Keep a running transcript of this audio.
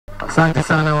Asante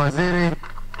sana waziri,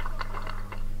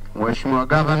 Mheshimiwa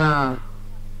Gavana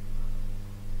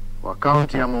wa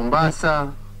kaunti ya Mombasa,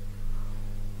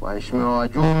 waheshimiwa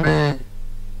wajumbe,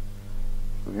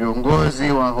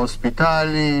 viongozi wa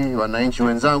hospitali, wananchi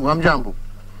wenzangu, hamjambo?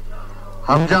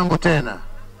 Hamjambo tena.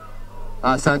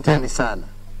 Asanteni sana.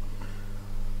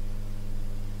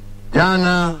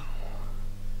 Jana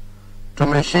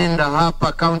tumeshinda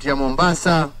hapa kaunti ya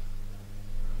Mombasa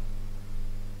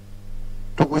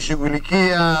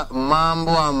tukushughulikia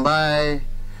mambo ambaye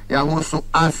yahusu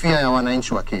afya ya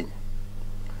wananchi wa Kenya.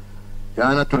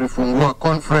 Jana tulifungua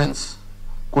conference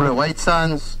kule White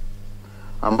Sands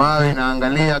ambayo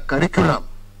inaangalia curriculum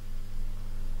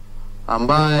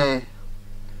ambaye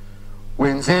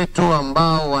wenzetu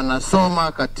ambao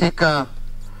wanasoma katika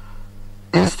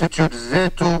institute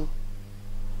zetu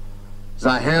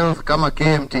za health kama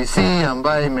KMTC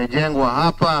ambaye imejengwa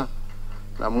hapa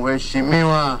na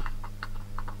Mheshimiwa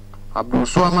Abdul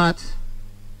Swamad,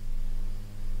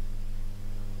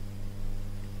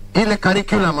 ile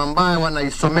curriculum ambayo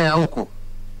wanaisomea huko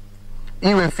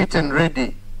iwe fit and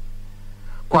ready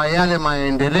kwa yale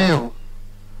maendeleo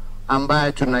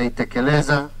ambayo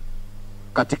tunaitekeleza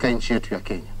katika nchi yetu ya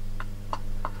Kenya.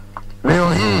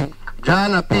 Leo hii,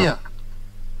 jana pia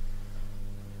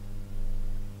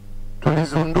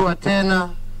tulizundua tena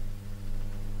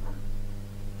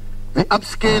the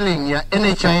upscaling ya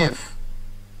NHIF,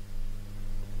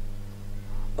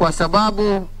 kwa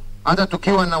sababu hata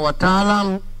tukiwa na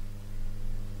wataalam,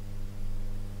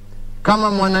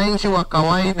 kama mwananchi wa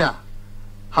kawaida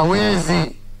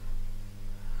hawezi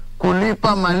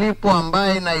kulipa malipo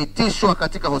ambaye inaitishwa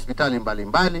katika hospitali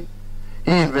mbalimbali,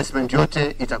 hii investment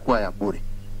yote itakuwa ya bure.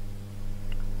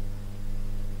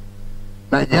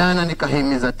 Na jana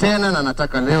nikahimiza tena na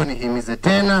nataka leo nihimize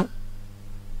tena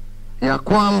ya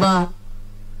kwamba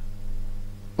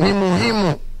ni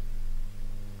muhimu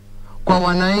kwa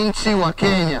wananchi wa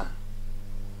Kenya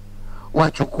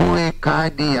wachukue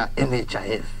kadi ya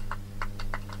NHIF.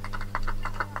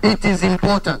 It is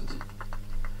important.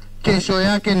 Kesho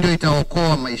yake ndio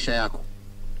itaokoa maisha yako.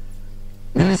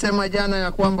 Nilisema jana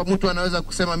ya kwamba mtu anaweza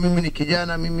kusema mimi ni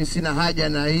kijana, mimi sina haja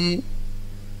na hii.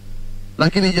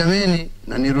 Lakini jameni,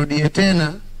 na nirudie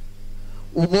tena,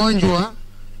 ugonjwa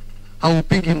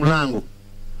haupigi mlango.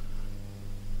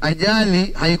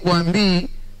 Ajali haikuambii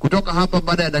kutoka hapa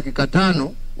baada ya dakika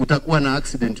 5 utakuwa na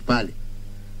accident pale.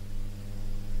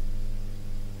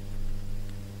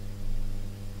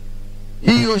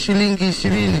 Hiyo shilingi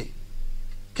 20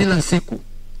 kila siku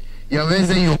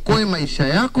yaweze iokoe maisha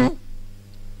yako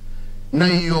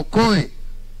na iokoe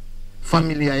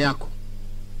familia yako.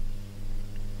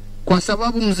 Kwa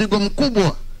sababu mzigo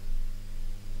mkubwa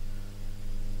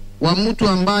wa mtu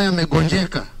ambaye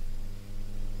amegonjeka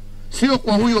sio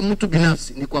kwa huyo mtu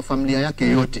binafsi, ni kwa familia yake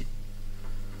yote.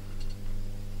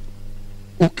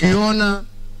 Ukiona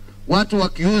watu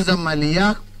wakiuza mali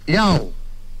yao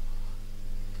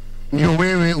ndio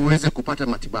wewe uweze kupata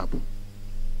matibabu.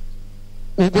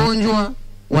 Ugonjwa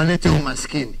walete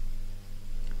umaskini,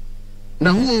 na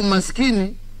huo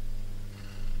umaskini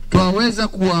tuwaweza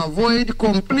kuavoid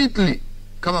completely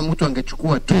kama mtu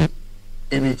angechukua tu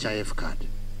NHIF card.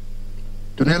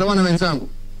 Tunaelewana wenzangu?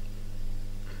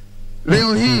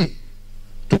 Leo hii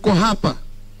tuko hapa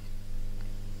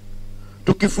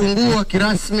tukifungua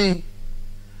kirasmi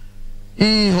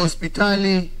hii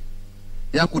hospitali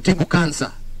ya kutibu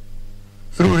kansa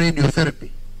through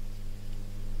radiotherapy.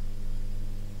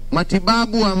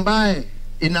 Matibabu ambaye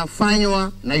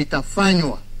inafanywa na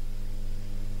itafanywa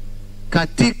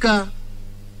katika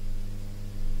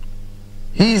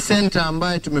hii center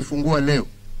ambaye tumefungua leo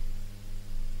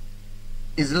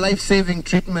is life saving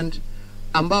treatment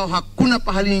ambao hakuna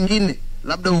pahali nyingine.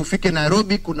 Labda ufike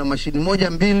Nairobi kuna mashini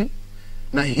 1-2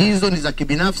 na hizo ni za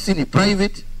kibinafsi, ni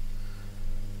private.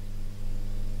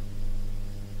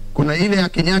 Kuna ile ya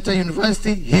Kenyatta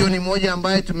University, hiyo ni moja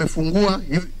ambaye tumefungua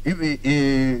hivi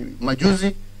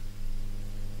majuzi,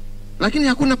 lakini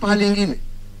hakuna pahali nyingine.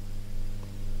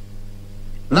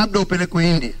 Labda upelekwe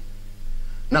India,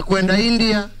 na kwenda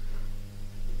India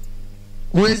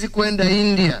huwezi kwenda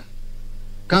India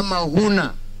kama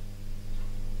huna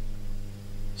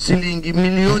shilingi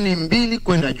milioni 2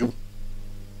 kwenda juu.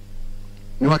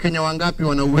 Ni Wakenya wangapi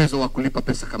wana uwezo wa kulipa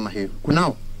pesa kama hiyo?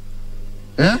 Kunao?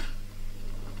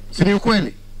 Si ni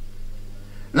ukweli?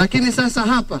 Lakini sasa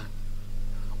hapa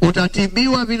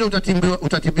utatibiwa vile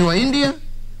utatibiwa India,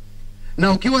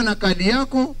 na ukiwa na kadi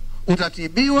yako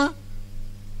utatibiwa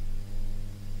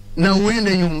na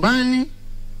uende nyumbani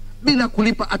bila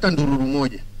kulipa hata ndururu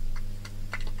moja.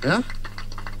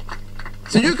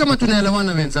 Sijui kama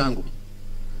tunaelewana wenzangu.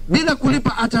 Bila kulipa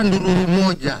hata ndururu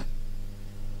moja.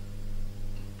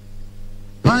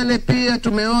 Pale pia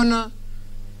tumeona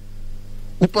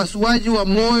upasuaji wa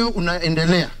moyo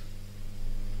unaendelea.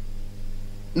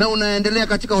 Na unaendelea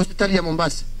katika hospitali ya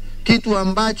Mombasa. Kitu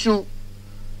ambacho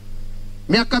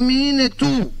miaka 4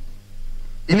 tu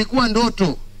ilikuwa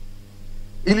ndoto.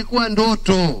 Ilikuwa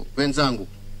ndoto wenzangu.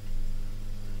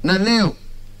 Na leo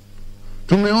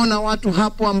tumeona watu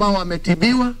hapo ambao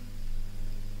wametibiwa.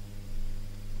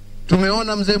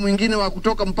 Tumeona mzee mwingine wa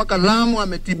kutoka mpaka Lamu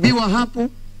ametibiwa hapo.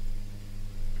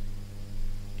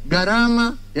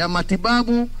 Gharama ya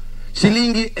matibabu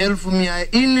shilingi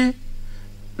 1400,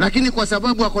 lakini kwa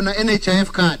sababu ako na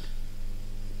NHIF card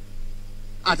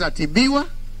atatibiwa,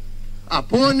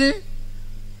 apone,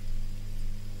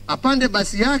 apande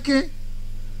basi yake,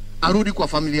 arudi kwa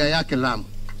familia yake Lamu.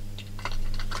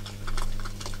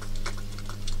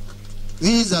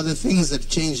 These are the things that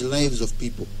change lives of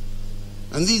people.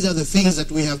 And these are the things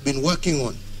that we have been working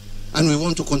on and we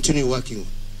want to continue working on.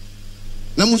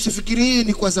 Na msifikirie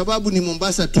ni kwa sababu ni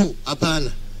Mombasa tu,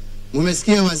 hapana.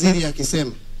 Mmesikia waziri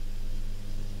akisema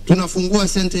tunafungua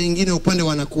center nyingine upande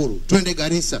wa Nakuru, twende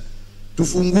Garissa,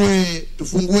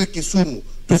 tufungue Kisumu,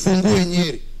 tufungue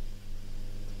Nyeri.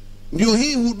 Ndio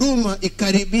hii huduma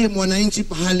ikaribie mwananchi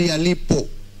pahali alipo.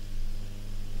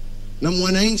 Na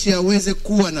mwananchi aweze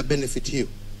kuwa na benefit hiyo.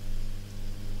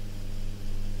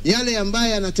 Yale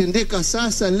ambaye yanatendeka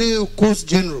sasa leo Coast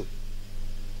General,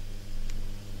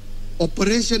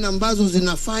 operation ambazo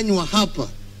zinafanywa hapa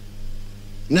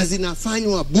na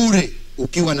zinafanywa bure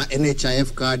ukiwa na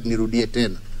NHIF card, nirudie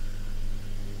tena,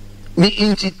 ni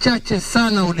inchi chache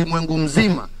sana ulimwengu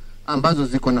mzima ambazo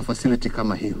ziko na facility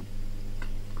kama hiyo.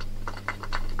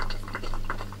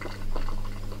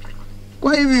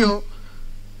 Kwa hivyo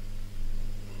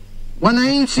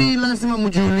wananchi lazima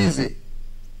mjiulize,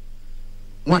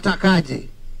 mwatakaje?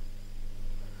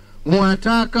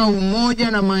 Mwataka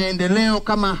umoja na maendeleo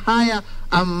kama haya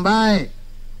ambaye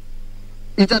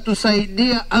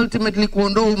itatusaidia ultimately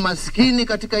kuondoa umaskini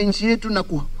katika nchi yetu na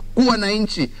kuwa na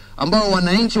nchi ambao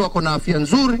wananchi wako na afya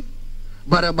nzuri,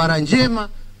 barabara njema,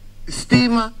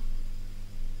 stima,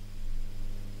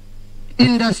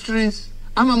 industries,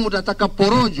 ama mtataka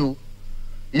porojo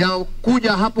ya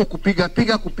kuja hapo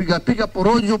kupiga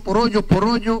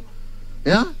porojo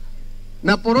ya?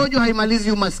 Na porojo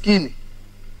haimalizi umaskini.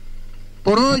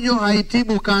 Porojo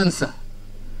haitibu kansa.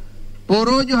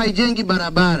 Porojo haijengi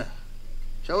barabara.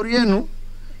 Shauri yenu,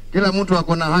 kila mtu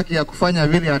ako na haki ya kufanya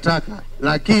vile ataka,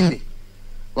 lakini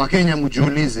Wakenya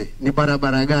mjiulize ni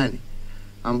barabara gani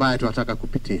ambayo tunataka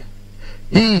kupitia.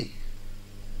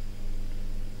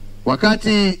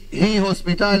 Wakati hii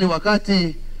hospitali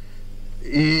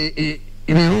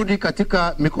ilirudi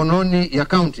katika mikononi ya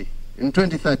county in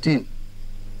 2013,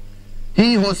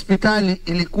 hii hospitali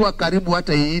ilikuwa karibu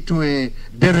hata iitwe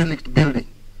derelict building,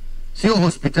 sio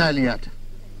hospitali hata.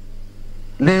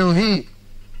 Leo hii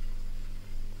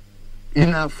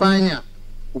inafanya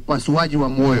upasuaji wa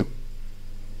moyo.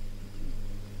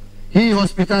 Hii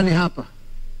hospitali hapa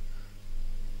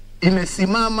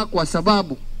imesimama kwa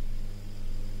sababu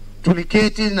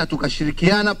tuliketi na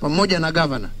tukashirikiana pamoja na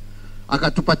governor,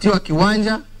 akatupatiwa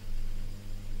kiwanja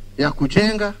ya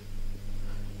kujenga.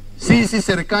 Sisi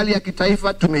serikali ya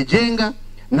kitaifa tumejenga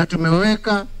na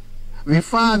tumeweka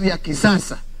vifaa vya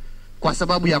kisasa kwa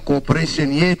sababu ya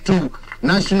cooperation yetu,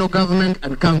 national government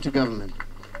and county government,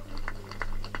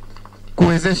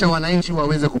 kuwezesha wananchi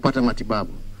waweze kupata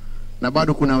matibabu. Na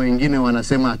bado kuna wengine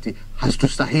wanasema ati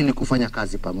hatustahili kufanya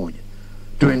kazi pamoja.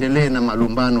 Tuendelee na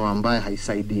malumbano ambaye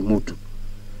haisaidii mtu.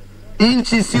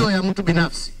 Inchi sio ya mtu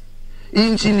binafsi.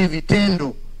 Inchi ni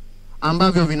vitendo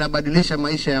ambavyo vinabadilisha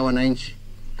maisha ya wananchi.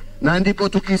 Na ndipo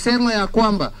tukisema ya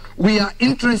kwamba we are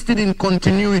interested in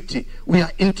continuity. We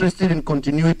are interested in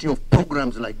continuity of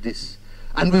programs like this.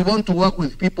 And we want to work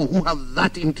with people who have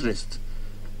that interest.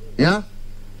 Yeah?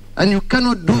 And you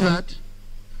cannot do that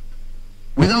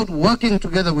without working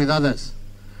together with others.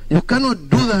 You cannot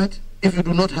do that if you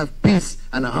do not have peace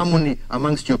and harmony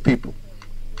amongst your people.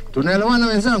 Tunaelewana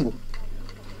wenzangu?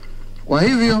 Kwa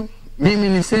hivyo mimi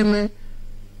niseme,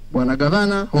 Bwana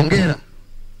Gavana, hongera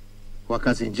kwa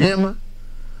kazi njema.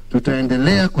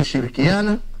 Tutaendelea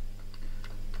kushirikiana.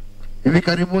 Hivi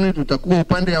karibuni tutakuwa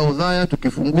upande ya Udhaya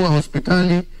tukifungua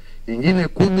hospitali nyingine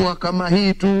kubwa kama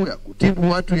hii tu ya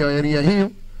kutibu watu ya area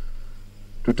hiyo.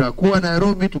 Tutakuwa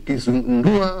Nairobi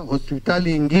tukizindua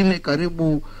hospitali nyingine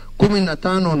karibu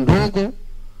 15 ndogo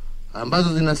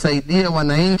ambazo zinasaidia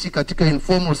wananchi katika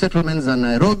informal settlements za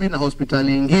Nairobi, na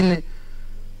hospitali nyingine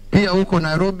pia huko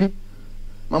Nairobi.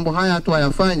 Mambo haya hatu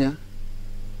hayafanya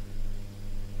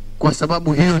kwa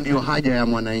sababu hiyo ndiyo haja ya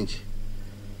mwananchi,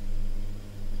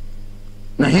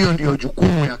 na hiyo ndiyo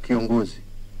jukumu ya kiongozi.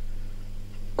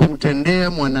 kumtendea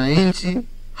mwananchi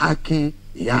haki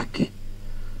yake.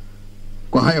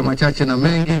 Kwa hayo machache na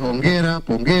mengi, hongera,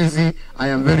 pongezi.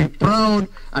 I am very proud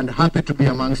and happy to be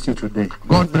amongst you today.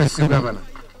 God bless you, Governor.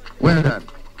 Well done.